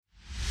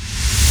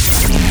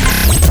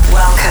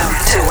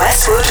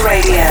Westwood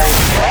Radio.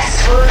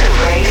 Westwood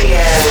Radio.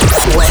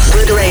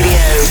 Westwood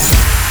Radio.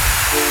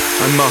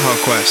 I'm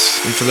Maha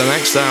Quest, and for the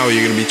next hour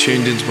you're going to be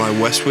tuned into my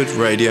Westwood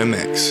Radio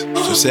mix.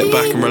 So sit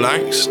back and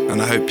relax,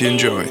 and I hope you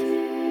enjoy.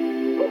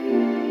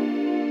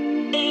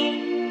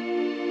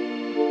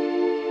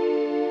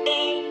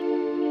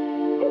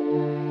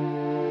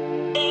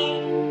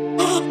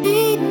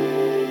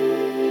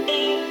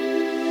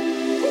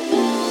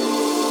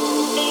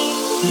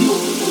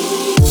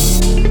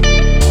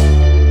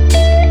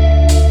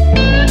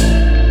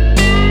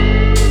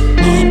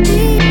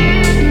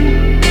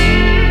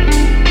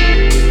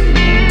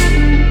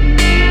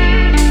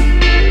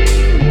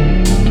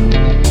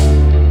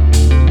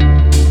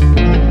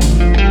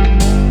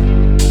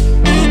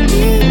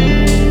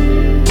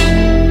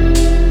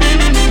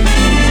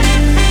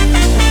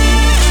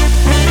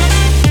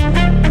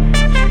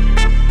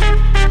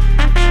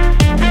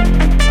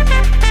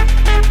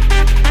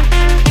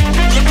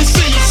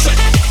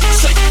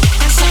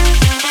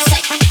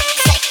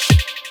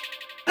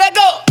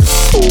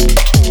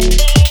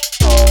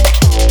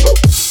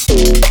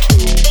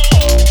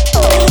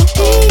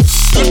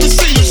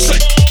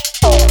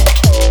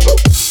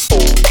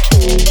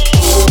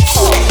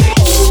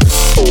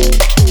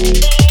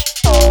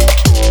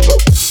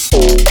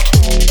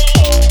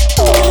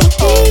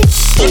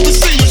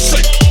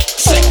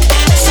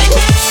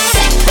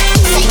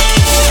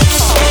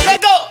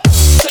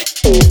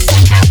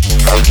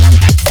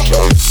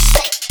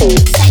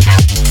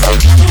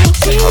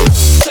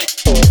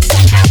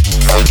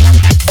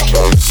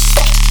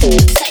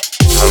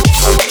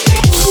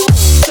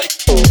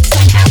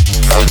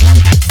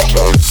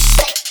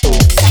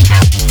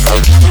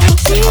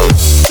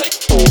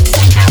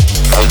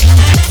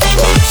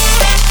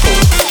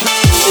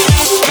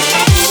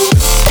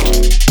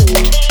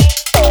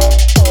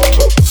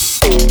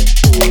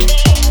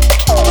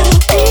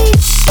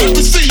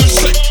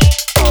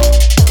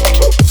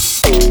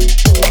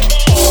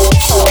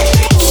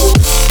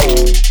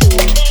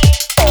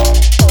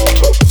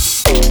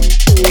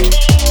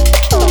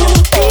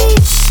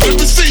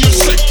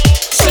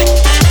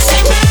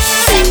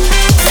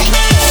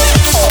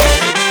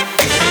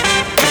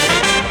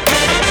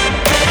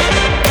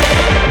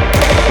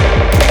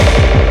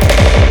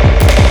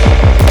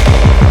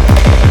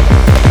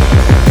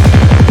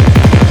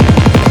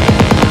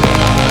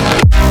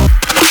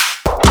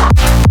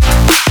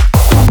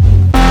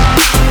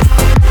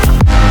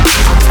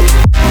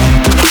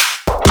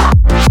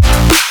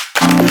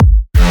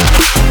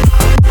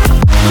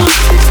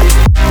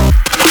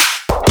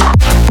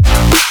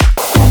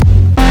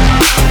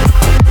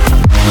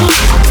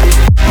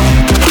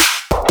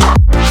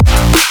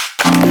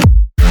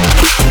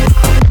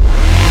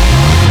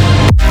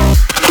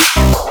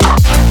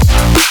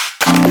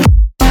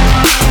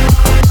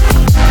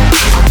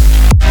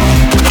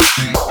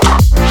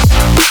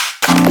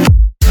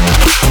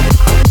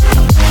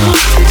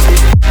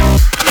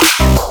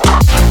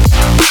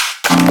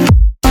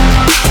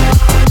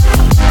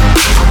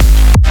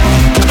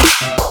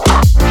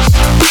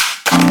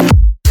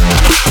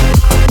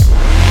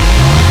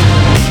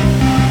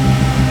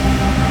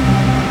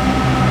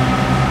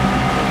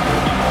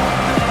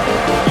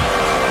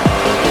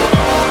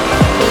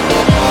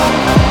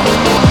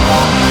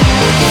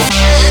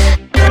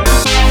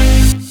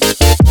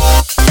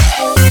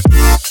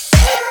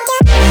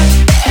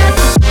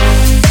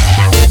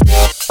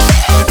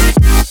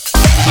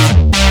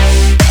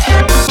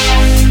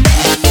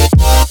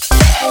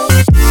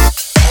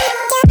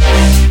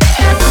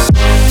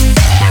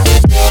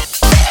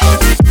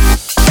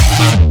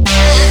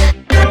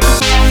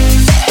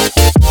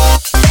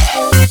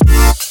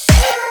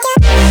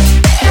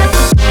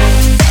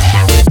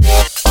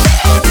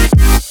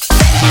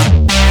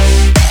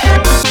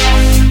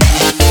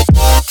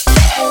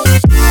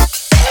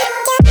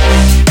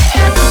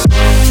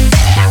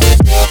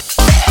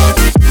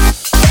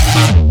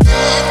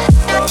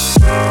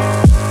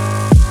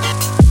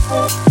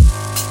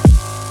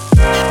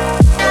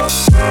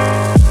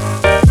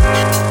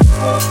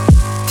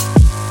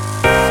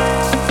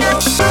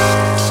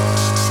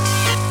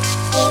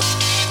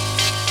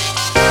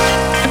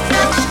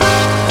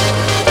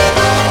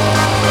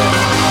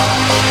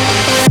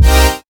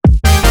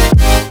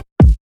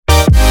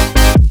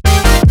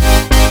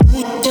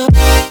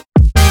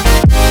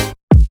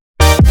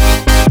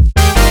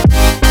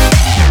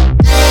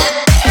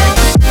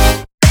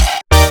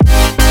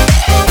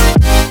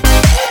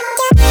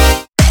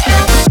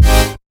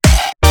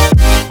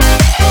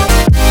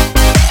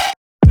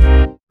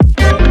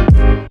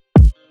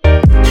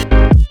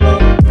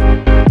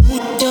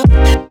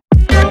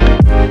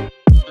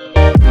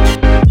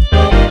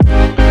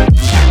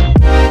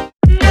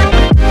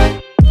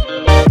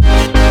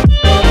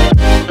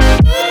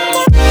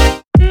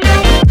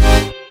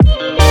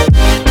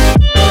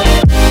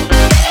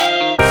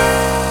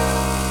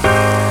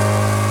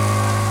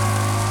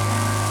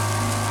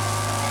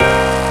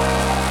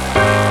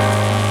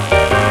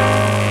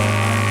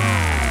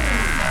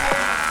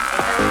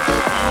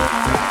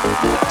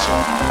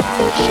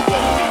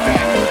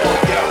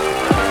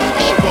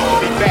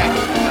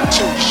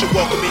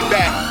 welcome me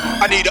back.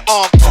 I need an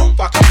arm pump,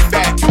 I can be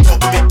back. You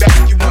welcome me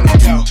back, you wanna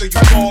yell till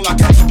you fall, I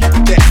can help you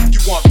with that. You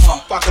want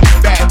pump, I can be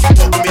back. You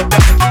welcome me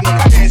back, you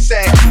wanna dance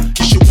sag.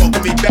 You should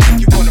welcome me back,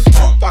 you wanna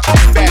pump, I can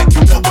be back.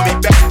 You welcome me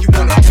back, you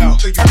wanna yell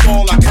till you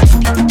fall, I can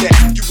help you with that.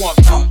 You want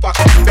pump, I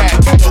can be back.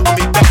 You welcome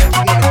me back,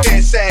 you wanna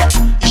dance sag.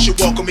 You should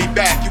welcome me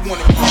back, you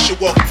should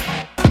welcome.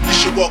 You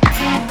should welcome.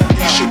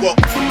 You should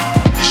welcome.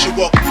 You should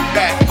welcome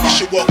back. You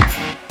should welcome.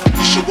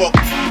 You should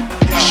welcome.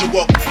 You should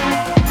welcome.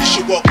 You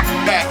should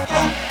welcome back.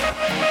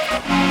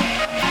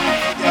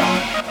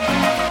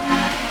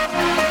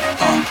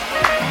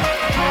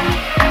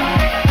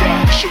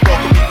 You should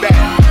welcome me back.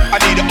 I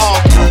need an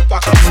arm pump, I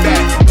can be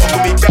back.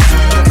 Welcome me back.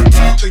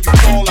 Till you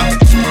fall, I can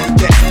do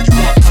that. You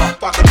want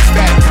pump, I can be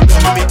back.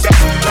 Welcome me back.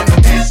 You want to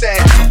dance sad.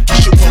 You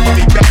should welcome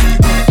me back. You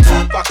want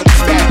pump, I can be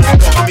back.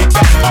 Welcome me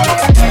back.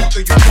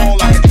 Till you fall,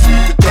 I can do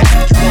that.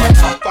 You want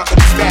pump, I can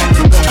be back.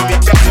 Welcome me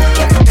back. You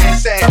want to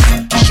dance sad.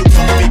 You should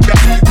welcome me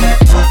back.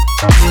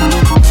 You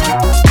want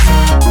pump.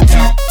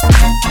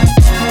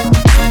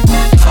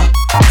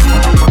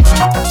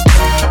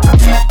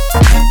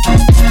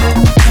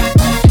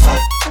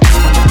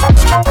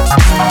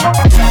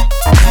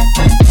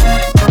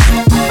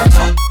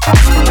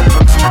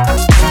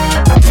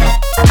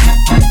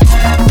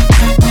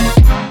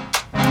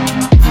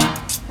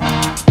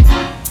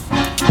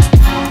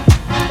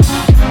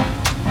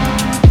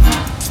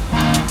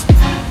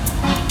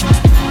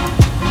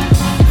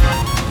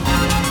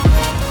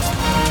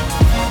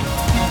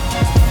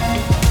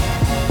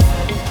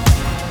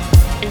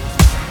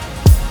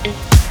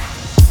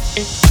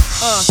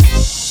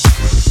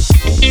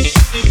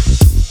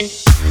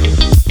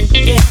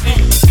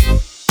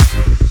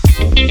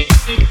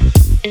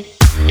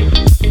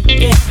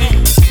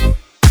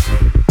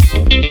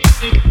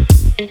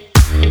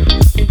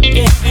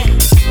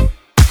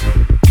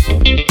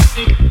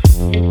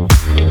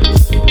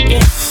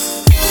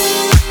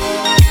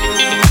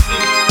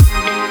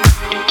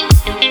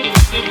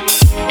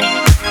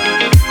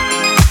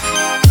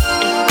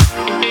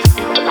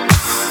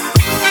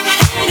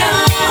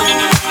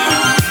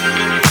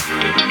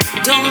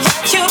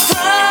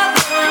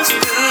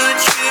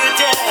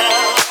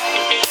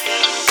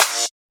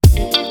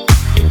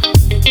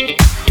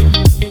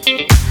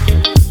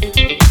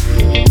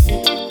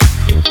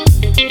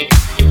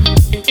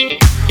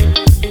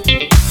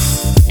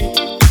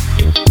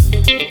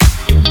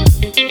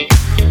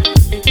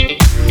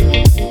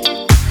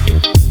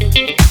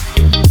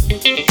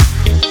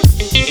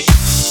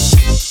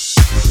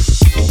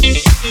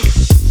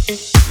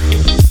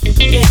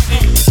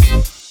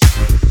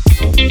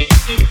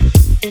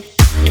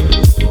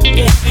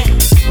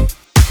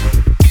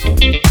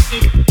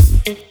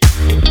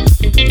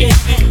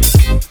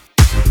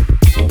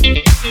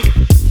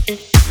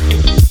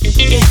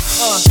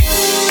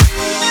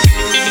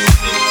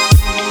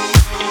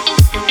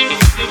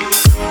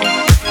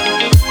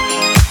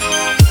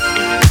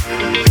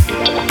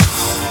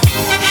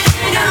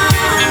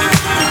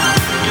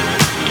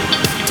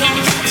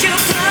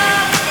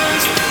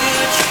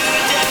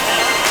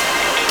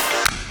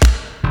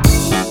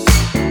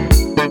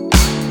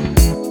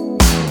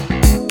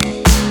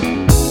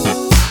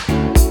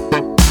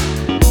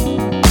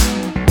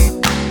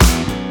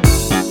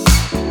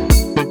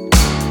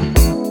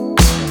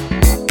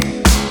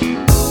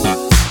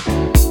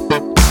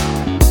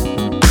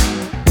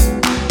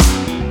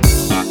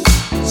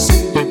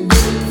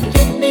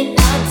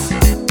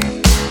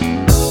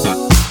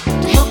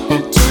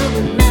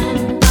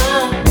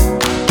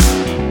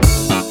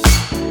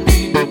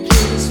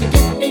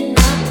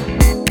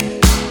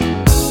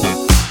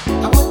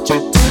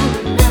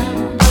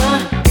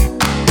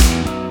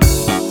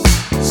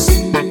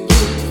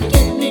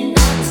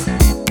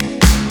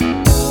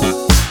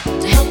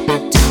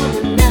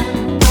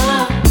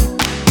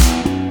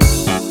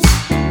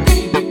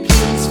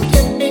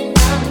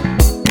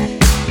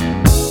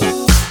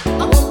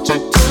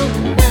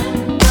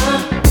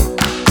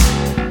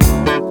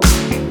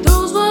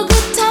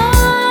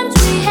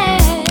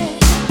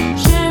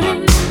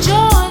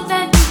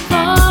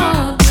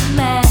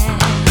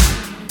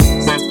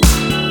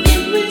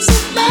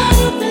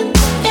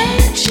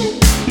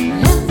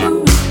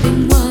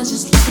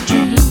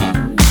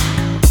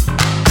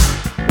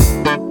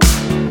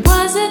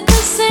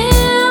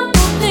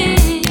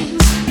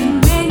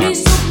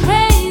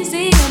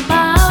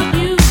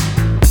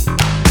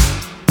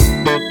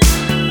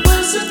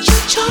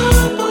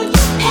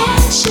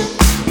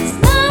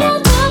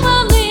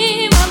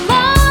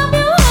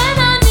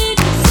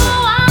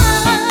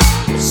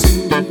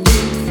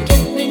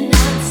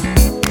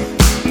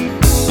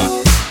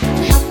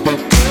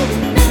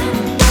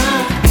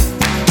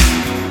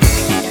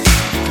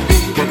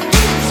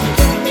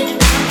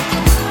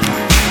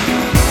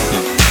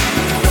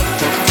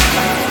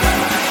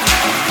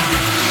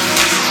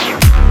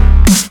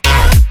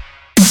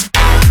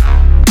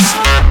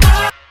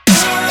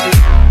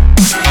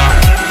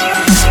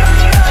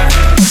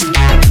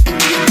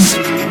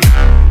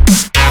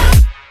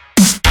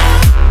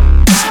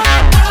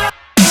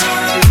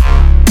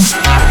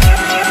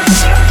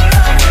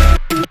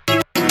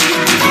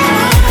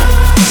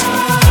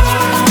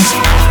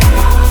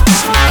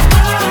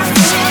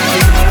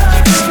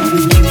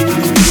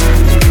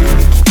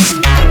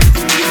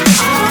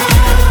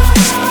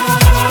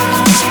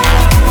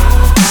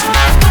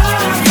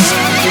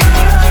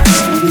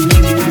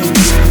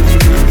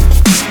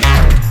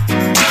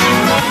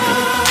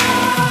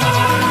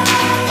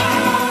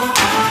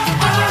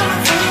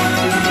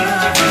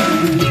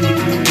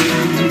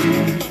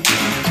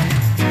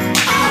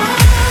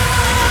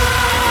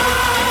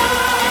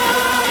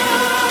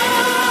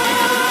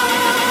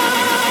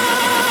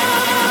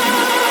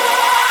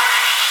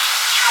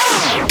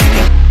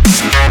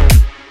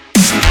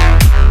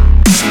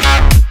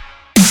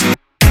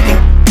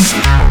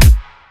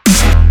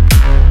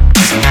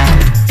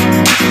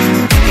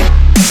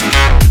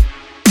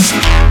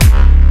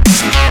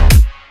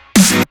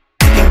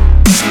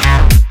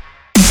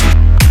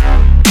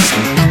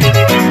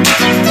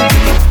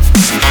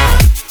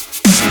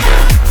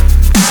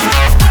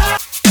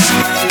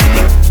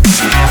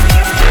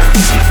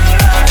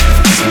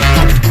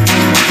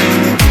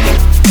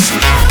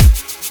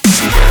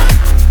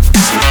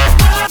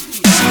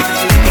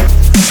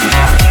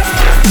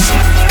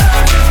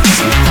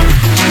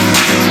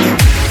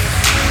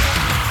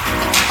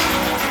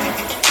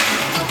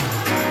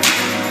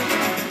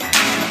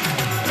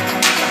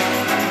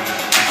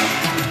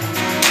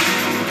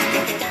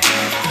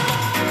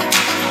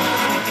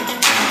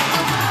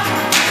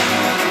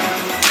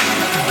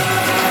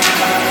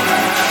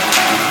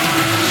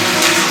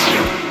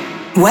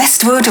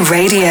 Westwood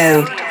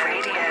Radio.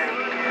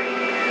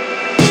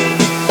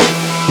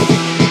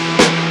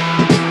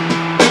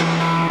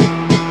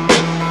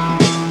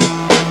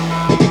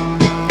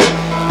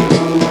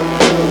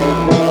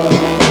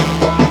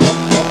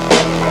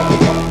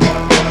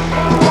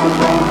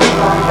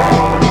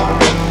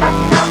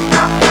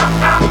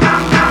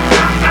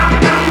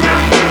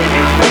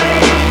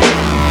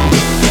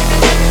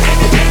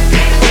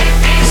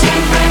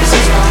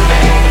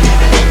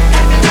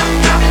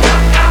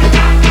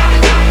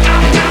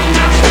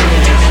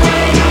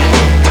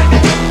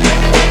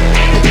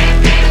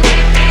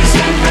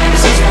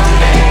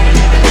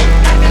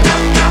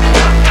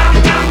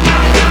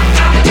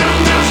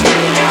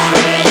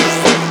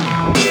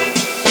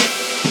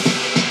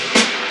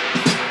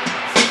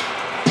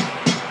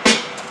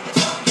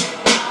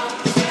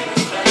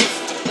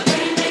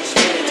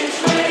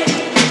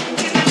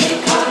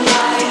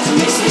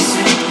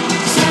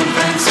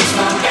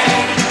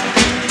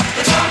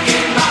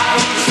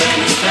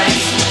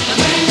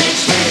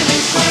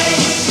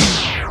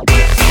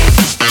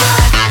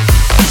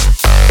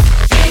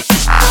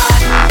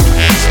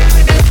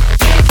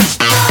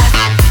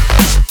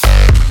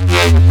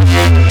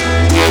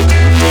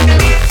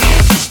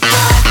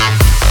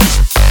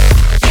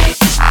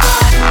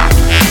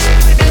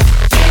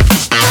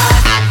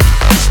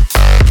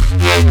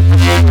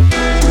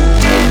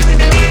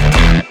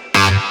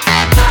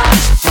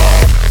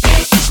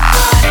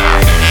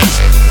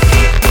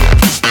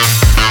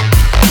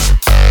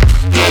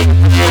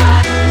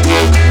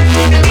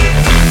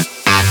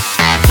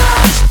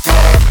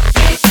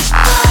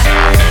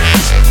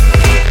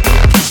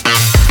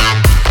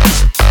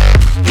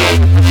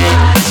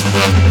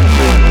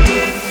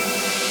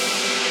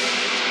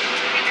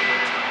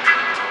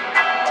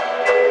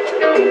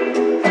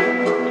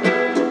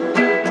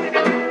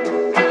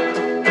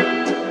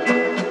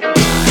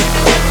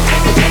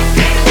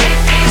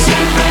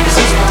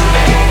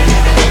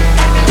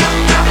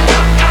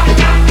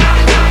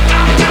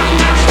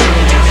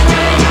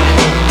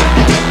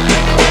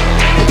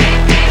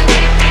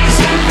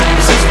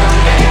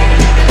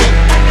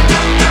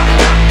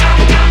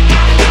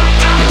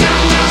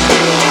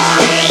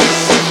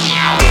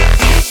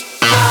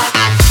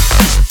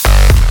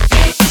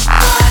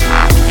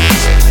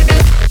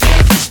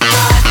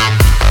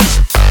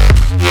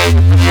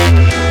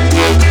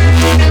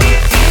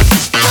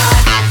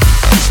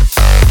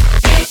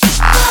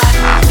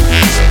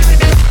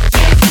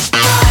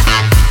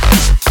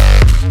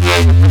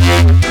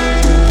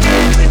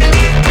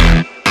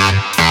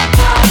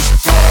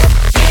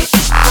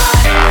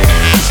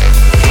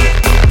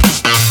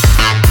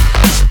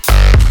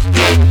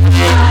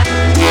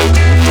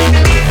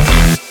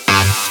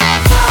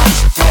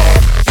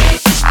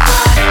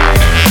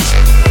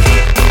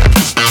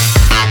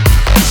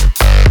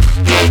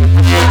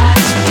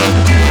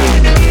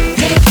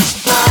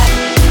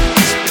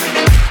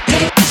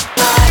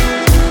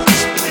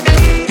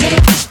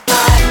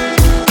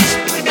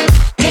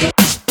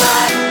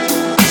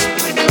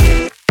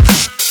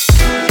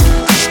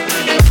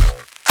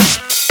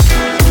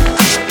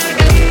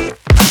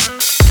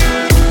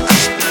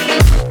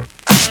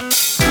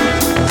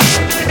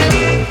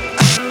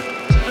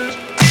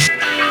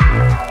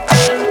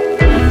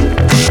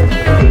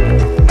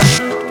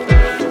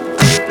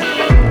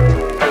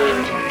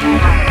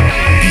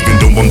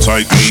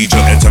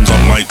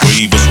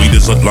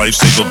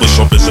 Lifesaver, but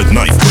sharp as a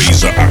knife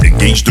razor. I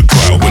engage the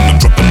crowd when I'm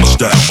dropping my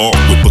style off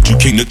with what you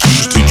can't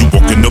accuse till you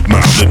walking up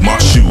mile in my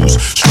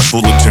shoes. Stressful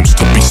attempts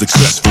to be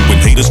successful when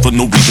haters for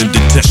no reason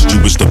detest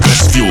you is the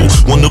best fuel.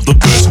 One of the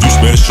best few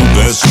special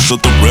vessels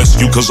of the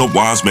rescue, cause a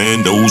wise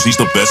man knows he's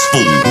the best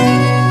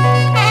fool.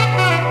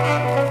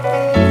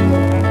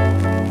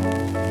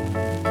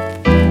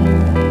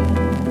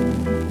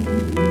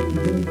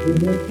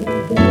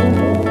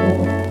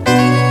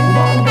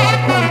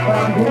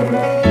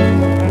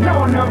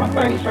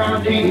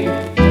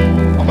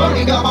 I've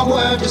only got my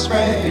word to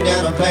spread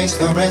and a place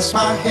to rest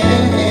my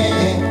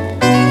head.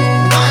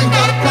 I ain't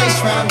got a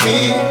place round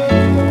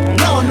here,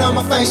 no one know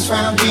my face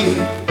round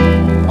here.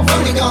 I've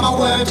only got my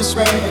word to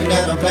spread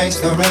and a place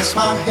to rest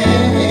my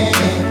head.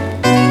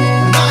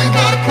 I ain't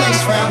got a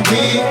place round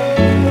here,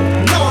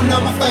 no one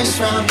know my face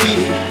round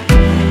here.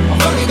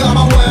 I've only got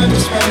my word to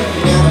spread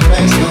and a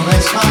place to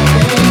rest my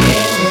head.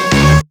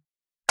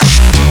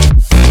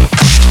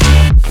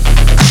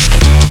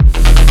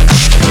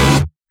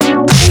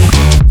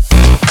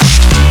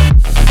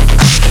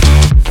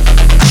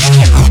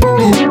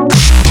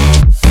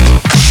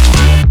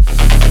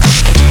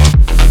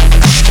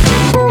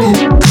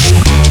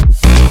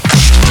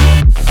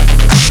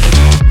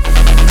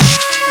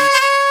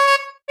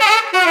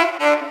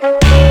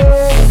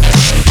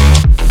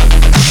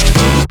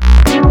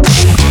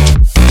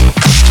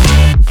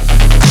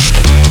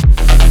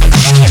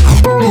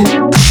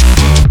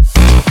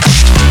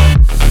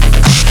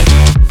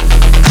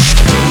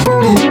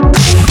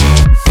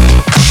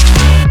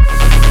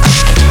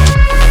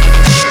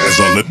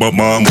 My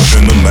mind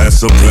walking the mass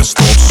suppressed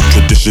thoughts.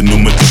 Traditional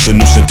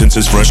medicinal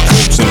sentences, fresh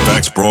quotes and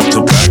facts brought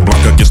to back. Block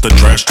against the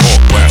trash talk,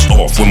 blast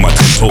off when my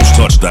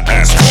touch the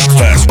asphalt.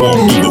 Fast walk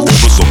through the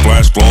over, so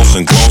flash gloss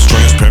and gloss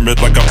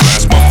transparent like I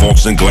pass my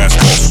forks and glass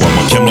balls. While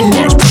my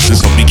camouflage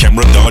presence help me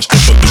camera dodge.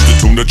 Introduce the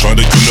tuner, trying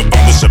to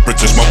unify the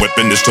separatists. My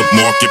weapon is to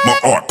market my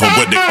art,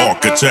 poetic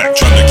architect.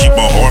 Trying to keep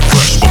my heart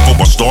fresh before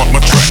I start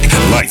my track.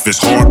 Life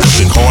is hard,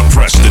 and hard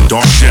pressed. In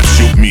dark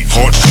depths, you'll meet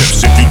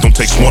hardships if you don't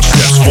take smart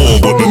steps forward.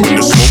 But when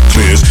the smoke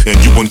clears and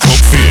you uncloak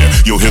fear,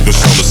 you'll hear the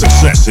sound of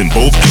success in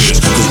both ears.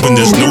 Cause when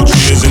there's no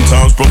tears and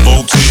times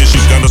provoke tears,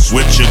 you gotta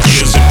switch your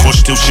gears and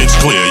push till shit's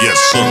clear. Yes,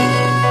 sir.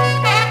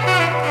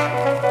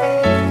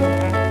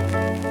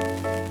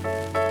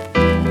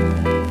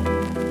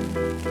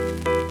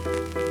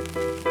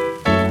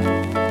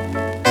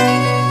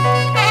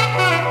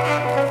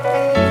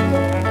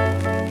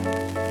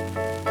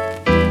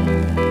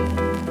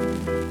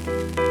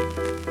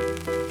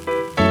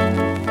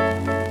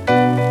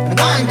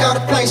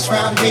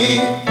 Round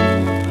here,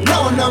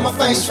 no one know my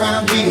face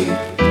round here.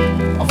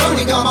 I've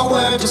only got my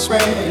word to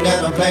spread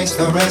and a place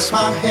to rest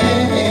my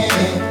head.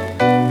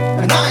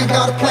 And I ain't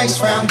got a place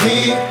round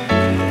here,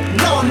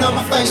 no one know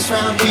my face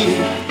round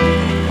here.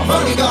 I've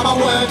only got my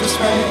word to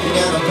spread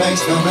and a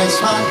place to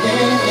rest my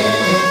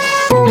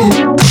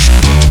head.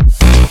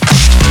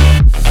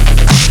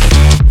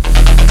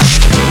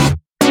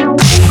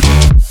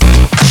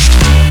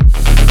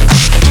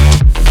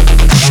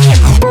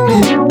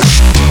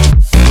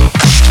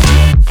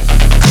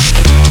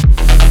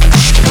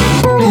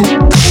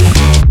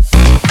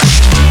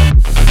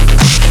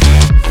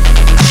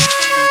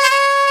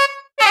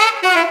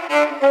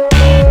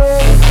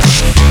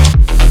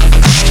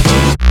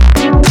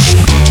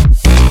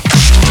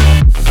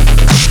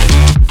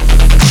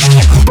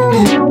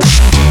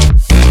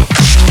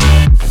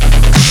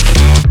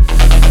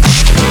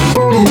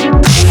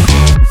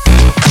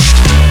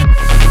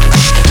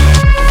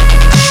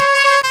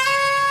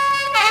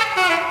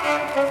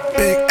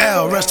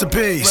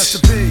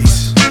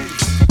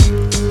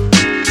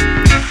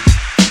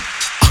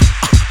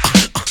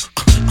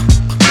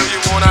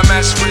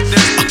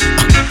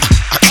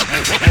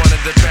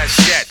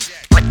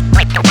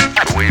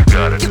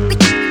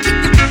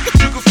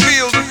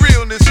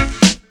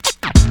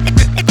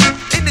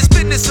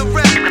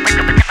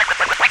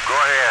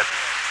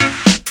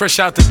 Fresh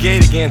out the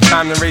gate again,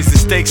 time to raise the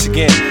stakes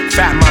again.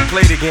 Fatten my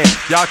plate again.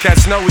 Y'all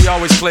cats know we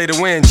always play to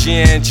win.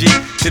 GNG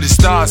to the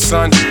stars,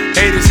 son.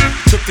 Haters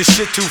took this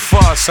shit too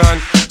far, son.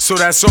 So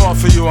that's all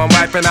for you. I'm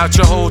wiping out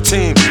your whole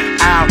team.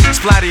 Ow,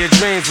 splatter your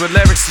dreams with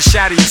lyrics to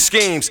shatter your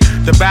schemes.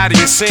 The badder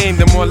you seem,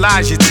 the more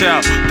lies you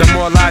tell. The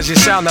more lies you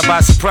sound. Now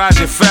by surprise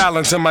you fell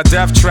into my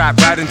death trap,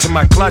 right into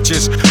my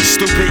clutches.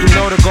 Stupid, you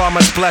know the God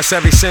must bless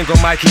every single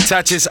mic he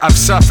touches. I've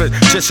suffered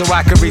just so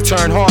I can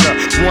return harder.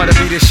 Wanna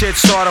be the shit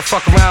starter,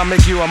 fuck around,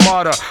 make you a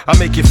martyr. I'll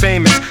make you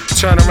famous,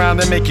 turn around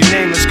and make you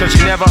nameless. Cause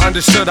you never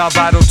understood how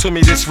vital to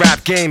me this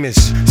rap game is.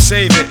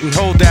 Save it and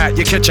hold that,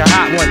 you catch a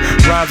hot one.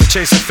 Rhymes to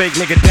chase a fake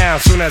nigga down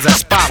soon as I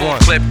spot one.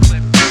 Clip. Do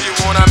you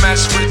wanna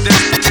mess with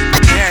this?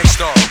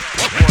 Gangstar,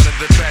 one of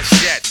the best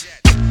yet.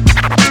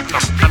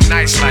 I'm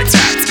nice like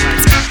that.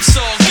 It's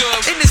all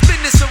good in this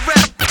business of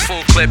rap.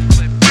 Full clip.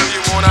 Do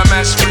you wanna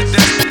mess with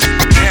this?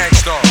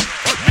 Gangstar,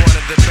 one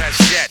of the best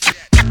yet.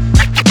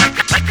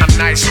 I'm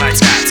nice like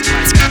that.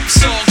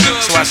 It's all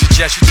good. So I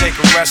suggest you take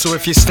a rest. So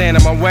if you stand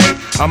in my way,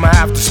 I'ma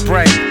have to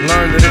spray.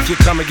 Learn that if you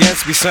come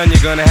against me, son,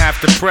 you're gonna have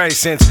to pray.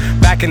 Since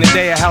back in the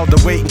day I held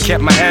the weight and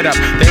kept my head up.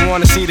 They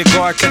wanna see the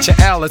guard catch a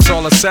L, it's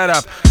all a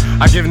setup.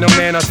 I give no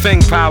man a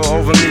thing power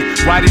over me.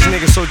 Why these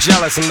niggas so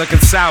jealous and looking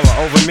sour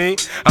over me?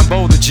 I'm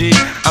bolder, G.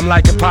 I'm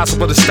like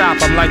impossible to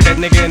stop. I'm like that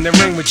nigga in the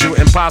ring with you,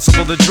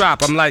 impossible to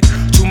drop. I'm like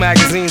 2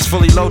 magazines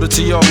fully loaded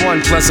to your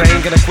 1. Plus I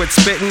ain't gonna quit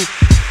spitting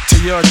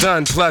till you're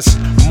done. Plus,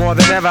 more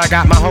than ever, I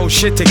got my whole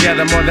shit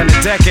together. More than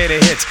a decade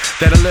of hits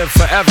that'll live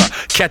forever.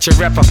 Catch a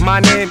rep of my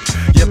name,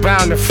 you're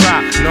bound to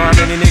fry. Know how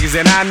many niggas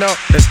that I know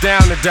that's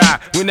down to die.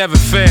 We never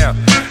fail,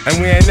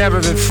 and we ain't never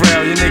been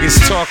frail. You niggas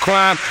talk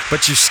crime,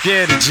 but you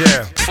scared of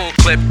jail. Full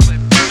clip. Do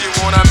you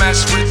wanna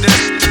mess with this?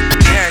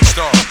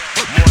 Gangstar,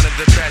 one of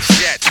the best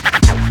yet.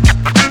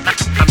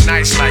 I'm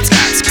nice like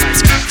that.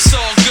 It's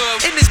all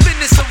good in this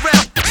business of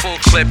rap. Full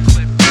clip.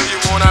 Do you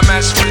wanna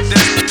mess with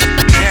this?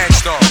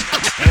 Gangstar,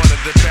 one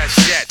of the best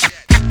yet.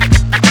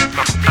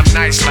 I'm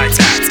nice like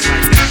that.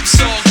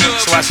 It's all good.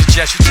 So I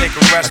suggest you take a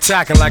rest.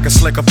 Attacking like a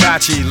slick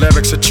Apache.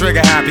 Lyrics are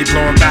trigger happy.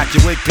 Blowing back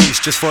your wig piece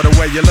just for the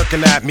way you're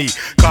looking at me.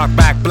 Cock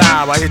back, blow.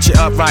 I hit you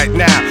up right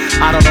now.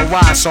 I don't know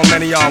why so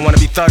many y'all wanna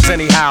be thugs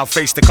anyhow.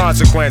 Face the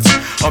consequence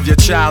of your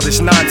childish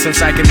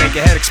nonsense. I can make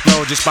your head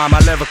explode just by my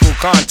lyrical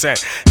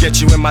content.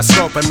 Get you in my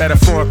scope and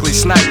metaphorically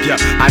snipe ya.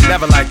 I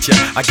never liked ya.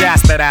 I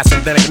gas that ass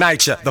and then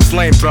ignite ya. The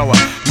flamethrower.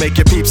 Make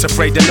your peeps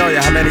afraid to know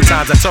ya. How many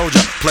times I told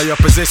ya? Play your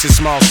position,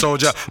 small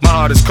soldier. My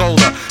heart is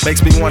colder.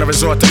 Makes me wanna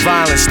resort to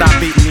violence. Stop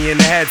beating me in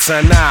the head,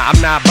 son. Nah,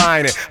 I'm not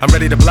buying it. I'm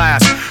ready to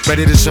blast.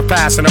 Ready to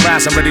surpass and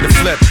harass. I'm ready to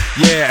flip.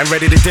 Yeah, and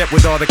ready to dip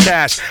with all the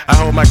cash. I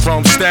hold my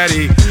chrome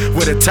steady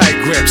with a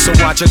tight grip. So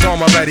watch your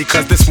dome already,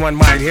 cause this one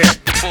might hit.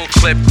 Full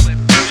clip. Do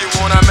you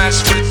wanna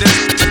mess with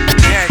this?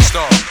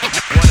 Gangstar,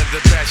 one of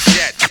the best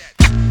yet.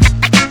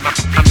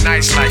 I'm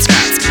nice like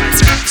that.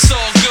 It's all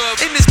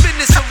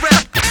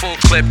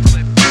clip.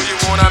 You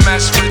wanna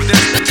mess with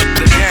this?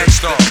 The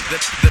gangsta,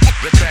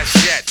 the best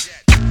yet.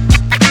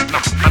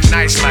 I'm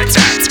nice like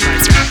that.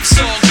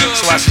 So good.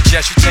 So I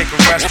suggest you take a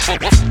rest.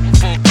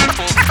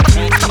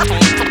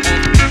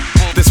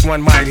 This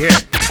one might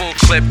hit. Full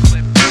clip.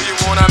 You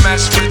wanna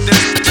mess with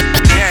this?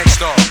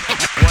 Gangsta,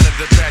 one of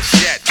the best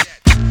yet.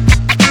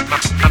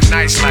 I'm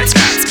nice like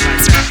that.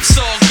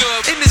 So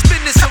good. In this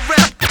business I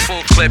rap.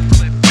 Full clip.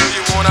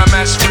 You wanna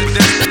mess with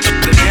this?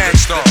 The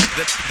gangsta,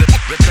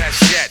 the best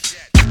yet.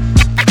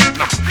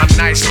 I'm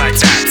nice like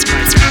that.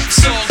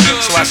 So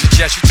good. So I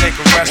suggest you take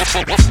a rest.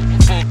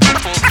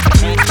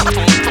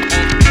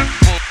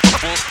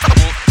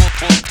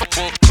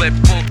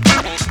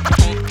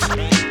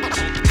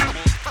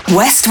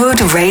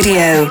 Westwood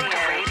Radio.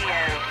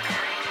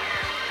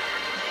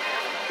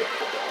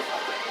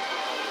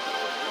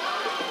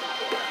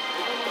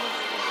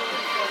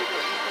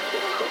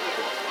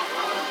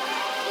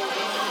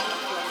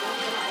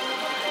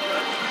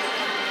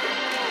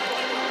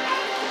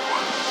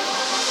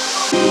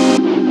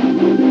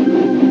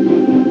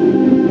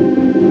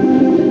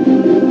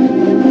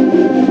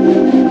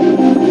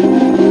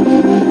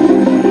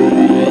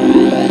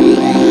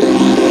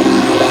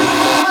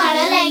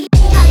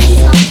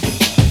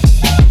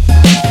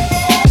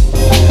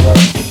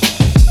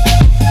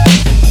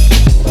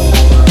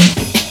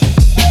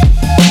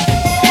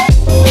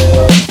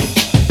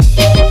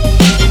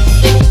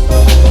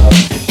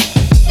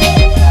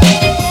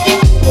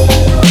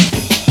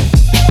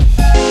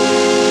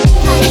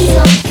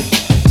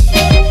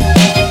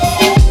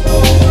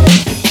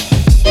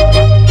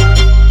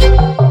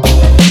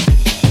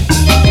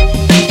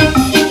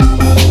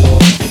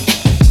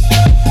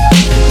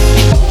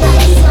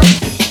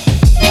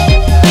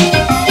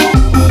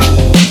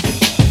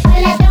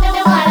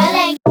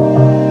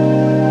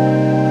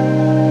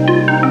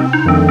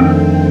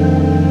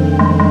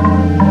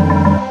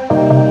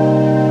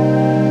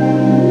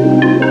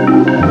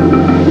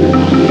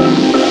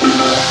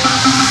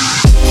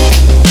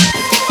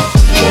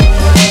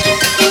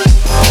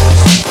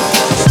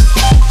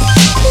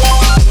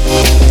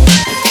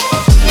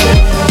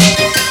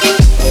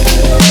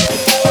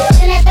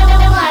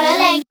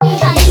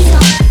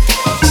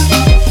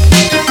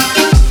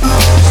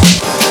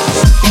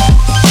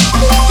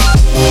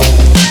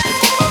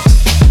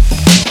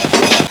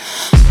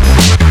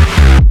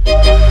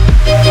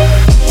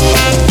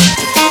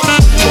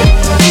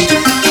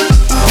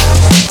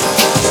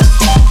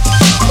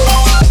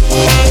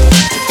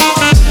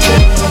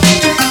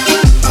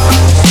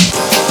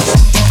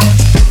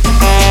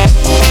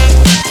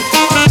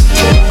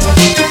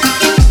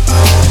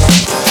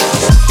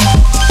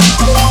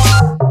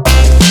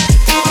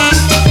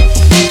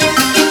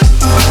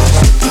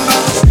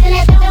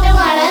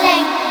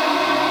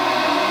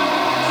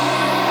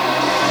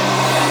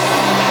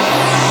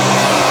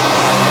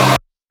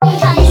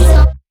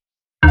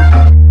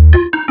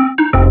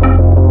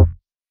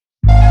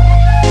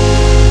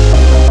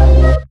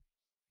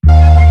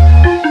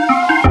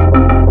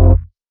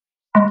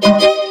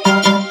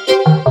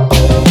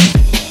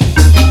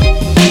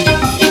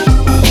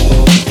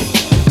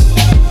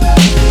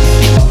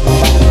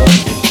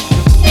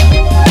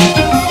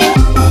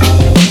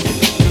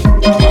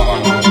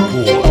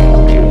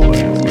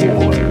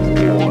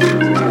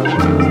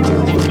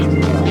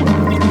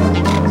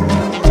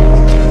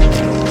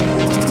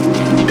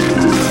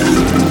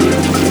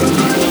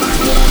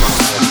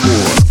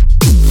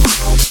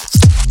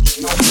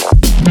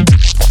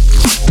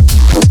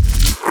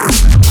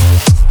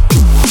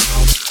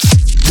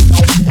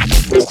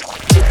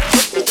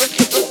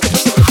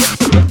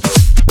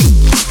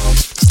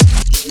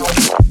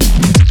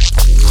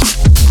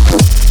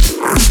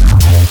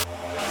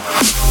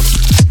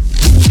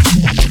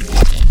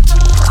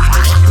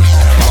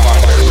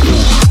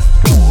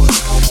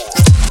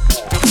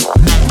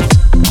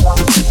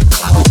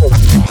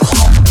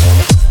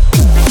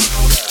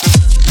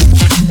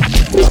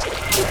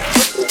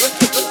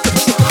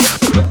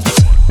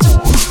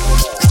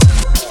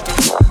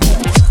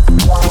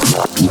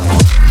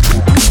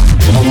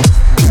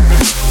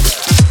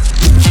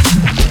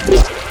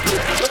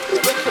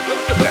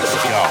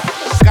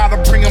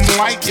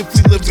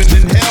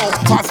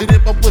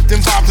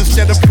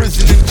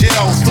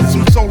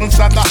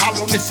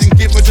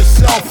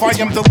 I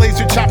am the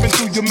laser chopping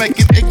through you,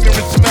 making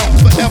ignorant smell.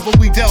 Forever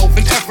we delve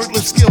in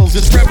effortless skills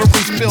as reverence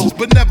spills,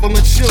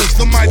 benevolent chills.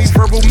 The mighty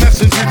verbal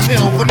messenger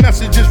till the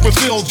message is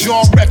revealed.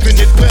 Y'all repping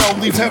it well,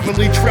 leave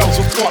heavenly trails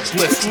of thought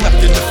bliss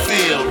left in the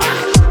field.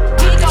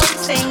 We gon'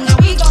 sing,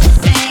 we gon'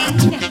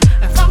 sing,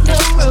 from the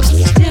roots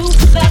to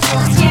the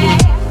roots,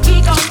 yeah. We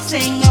gon'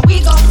 sing,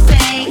 we gon'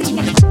 sing,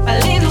 a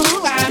little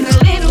rhyme, a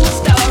little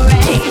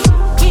story.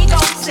 We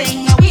gon'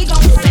 sing,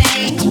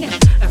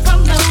 from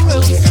the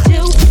roots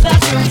to the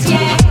roots,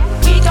 yeah.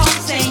 We gon'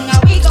 sing,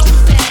 we gon'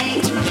 sing.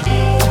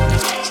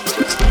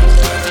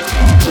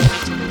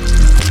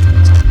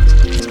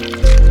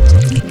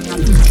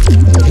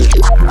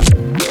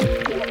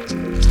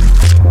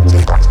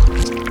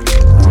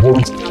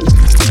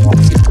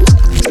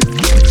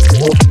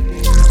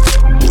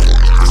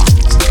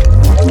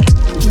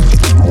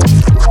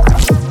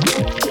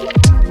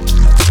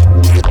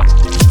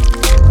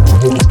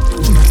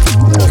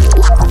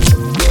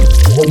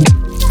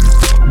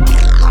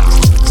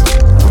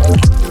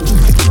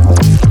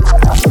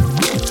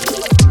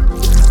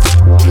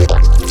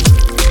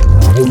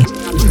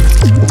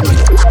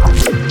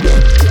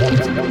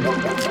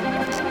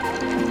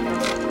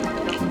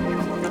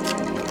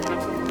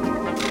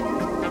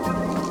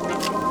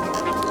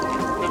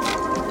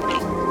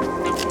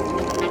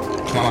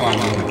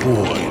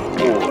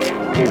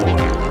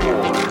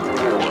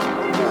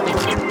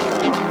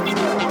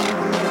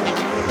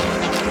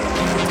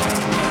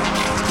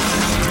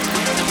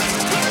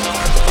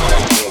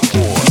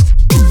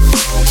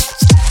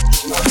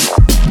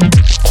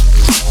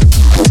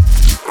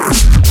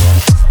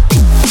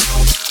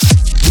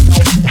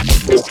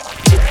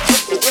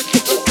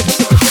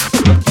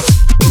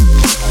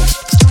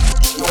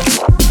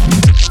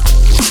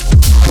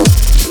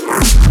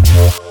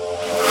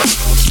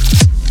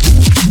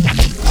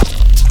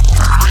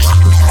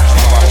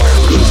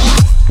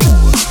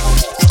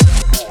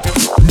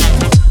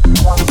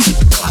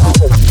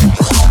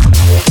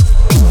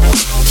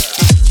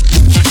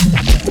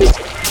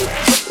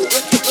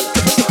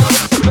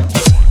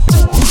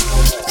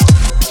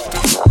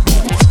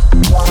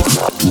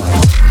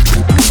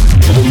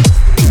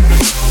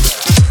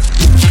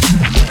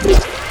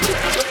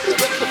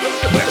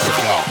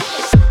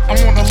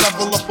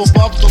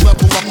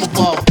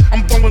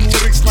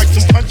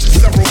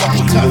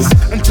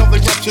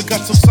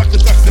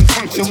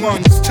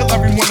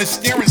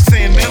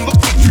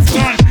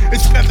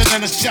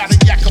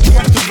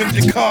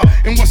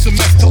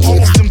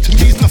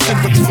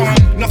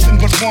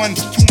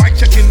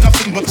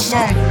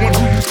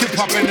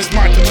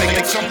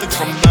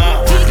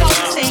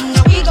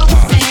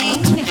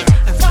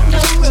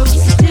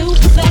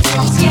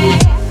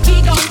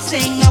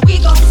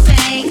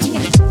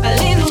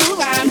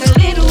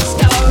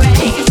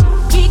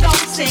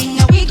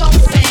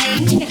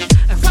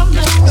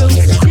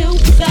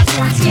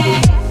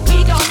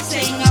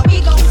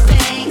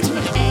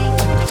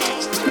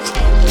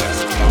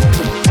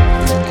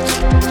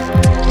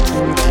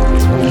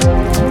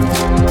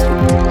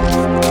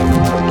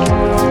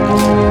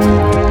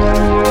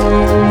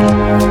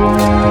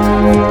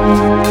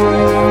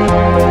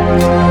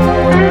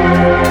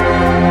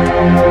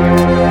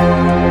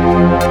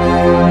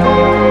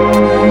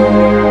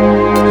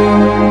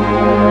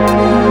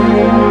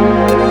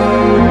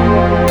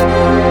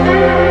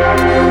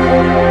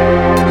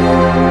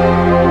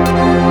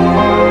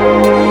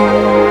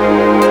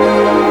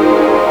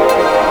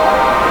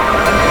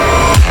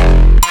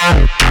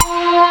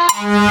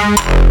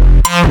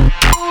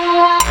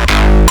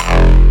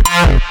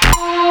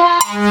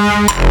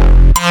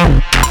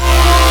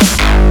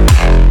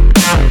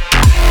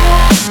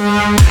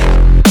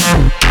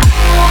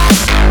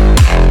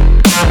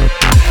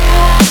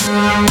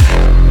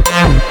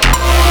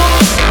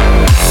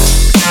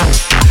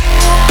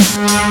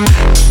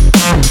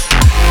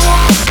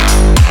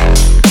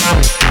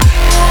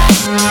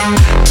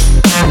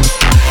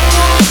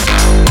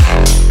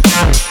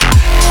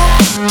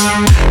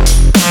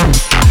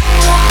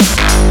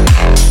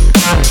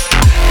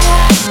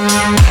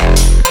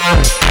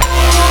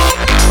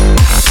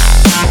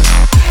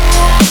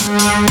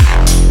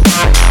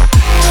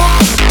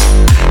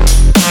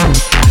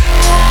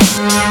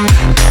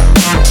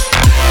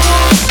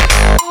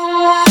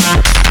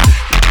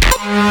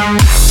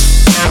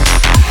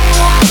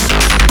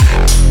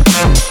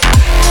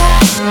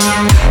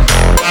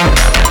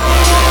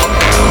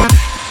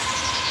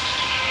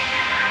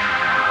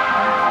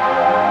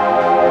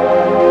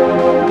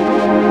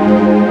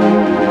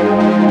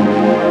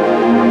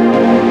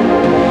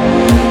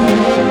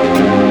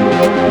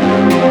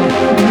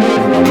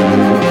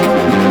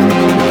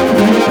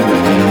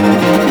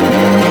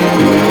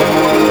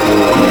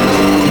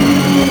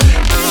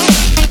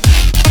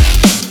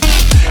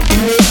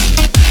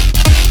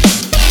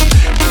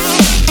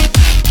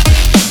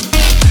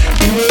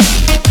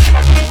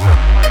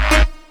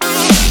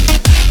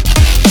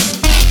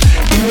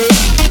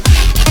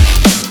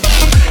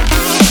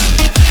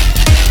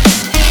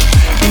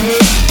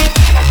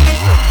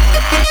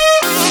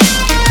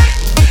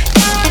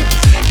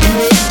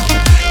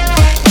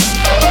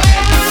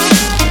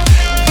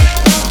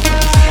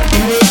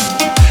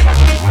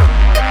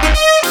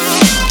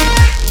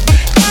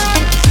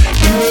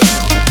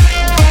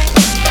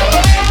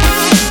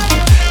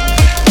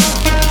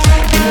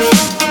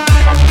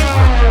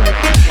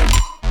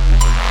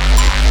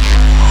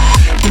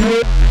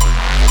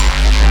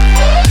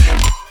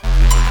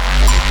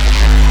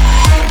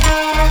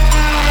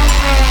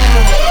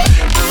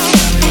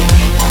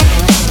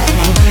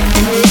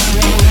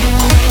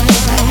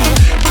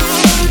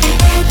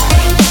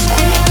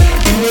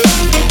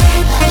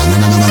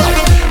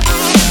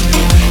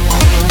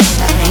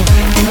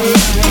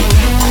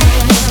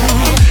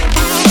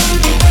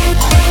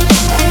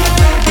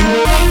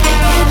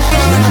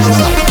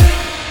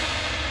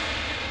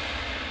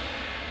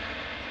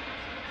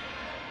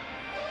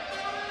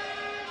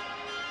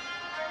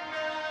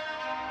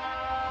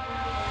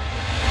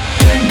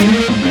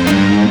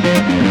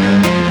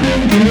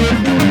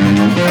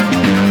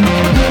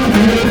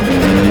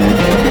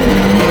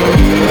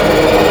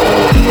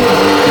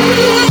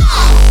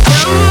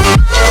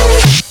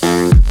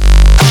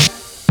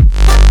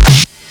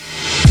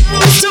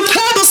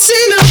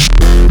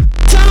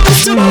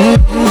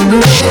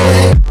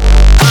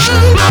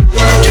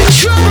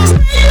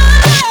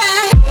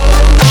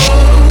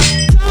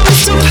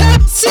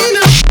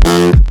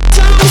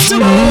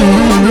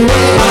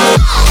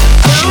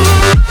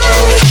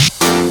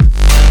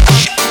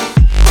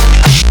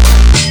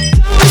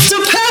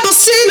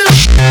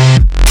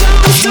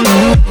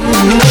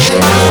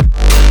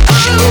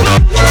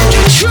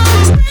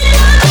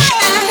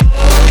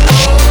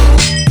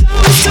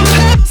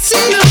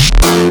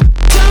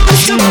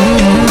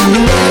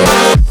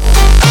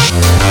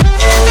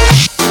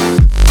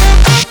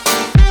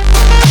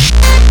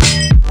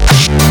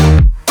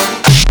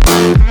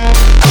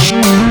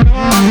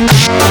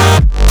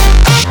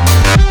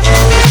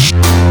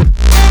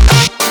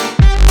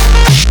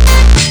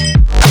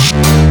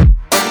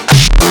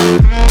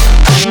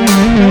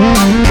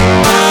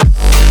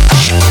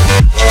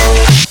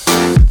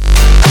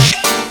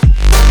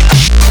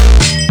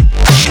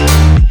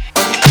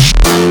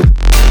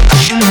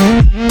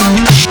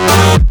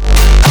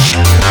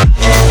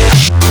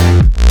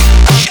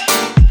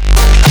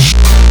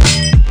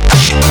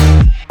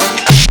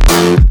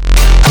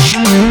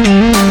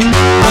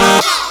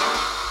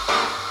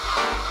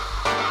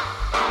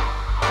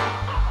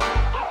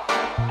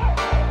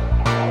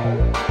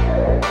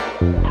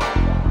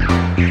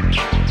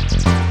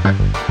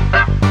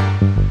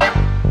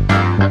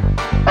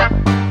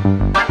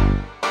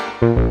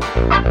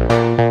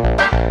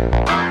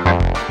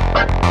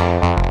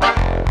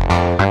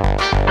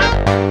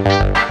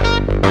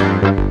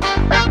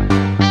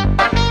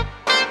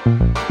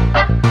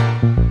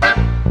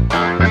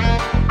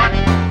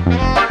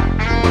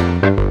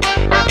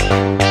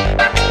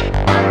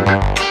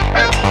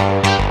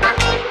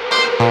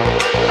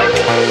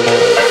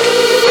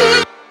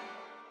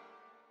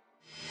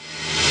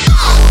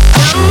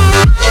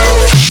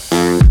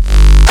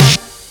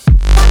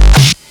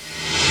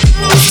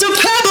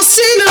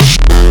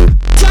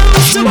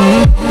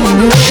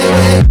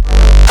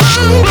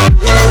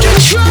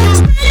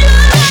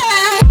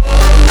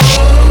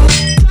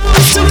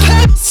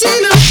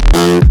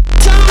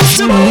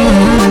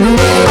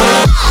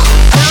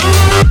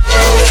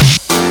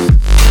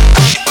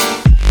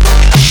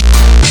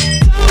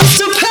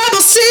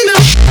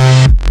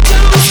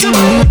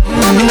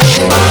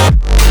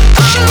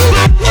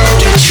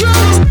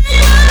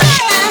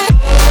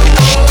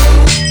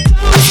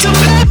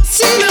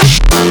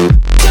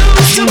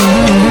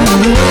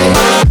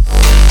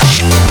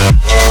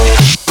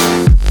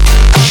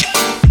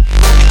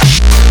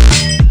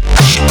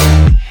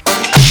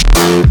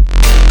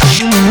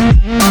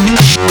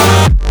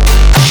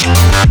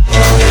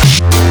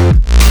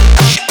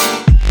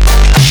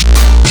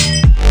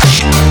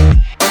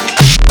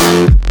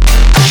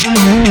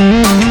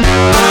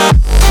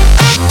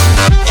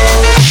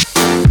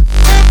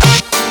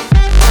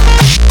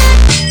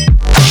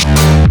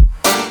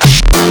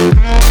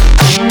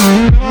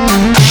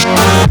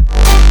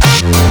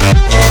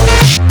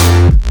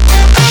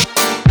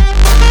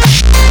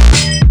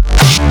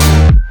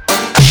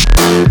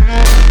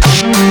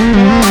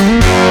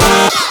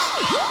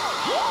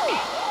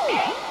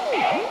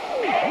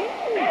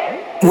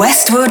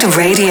 Westwood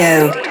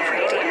Radio.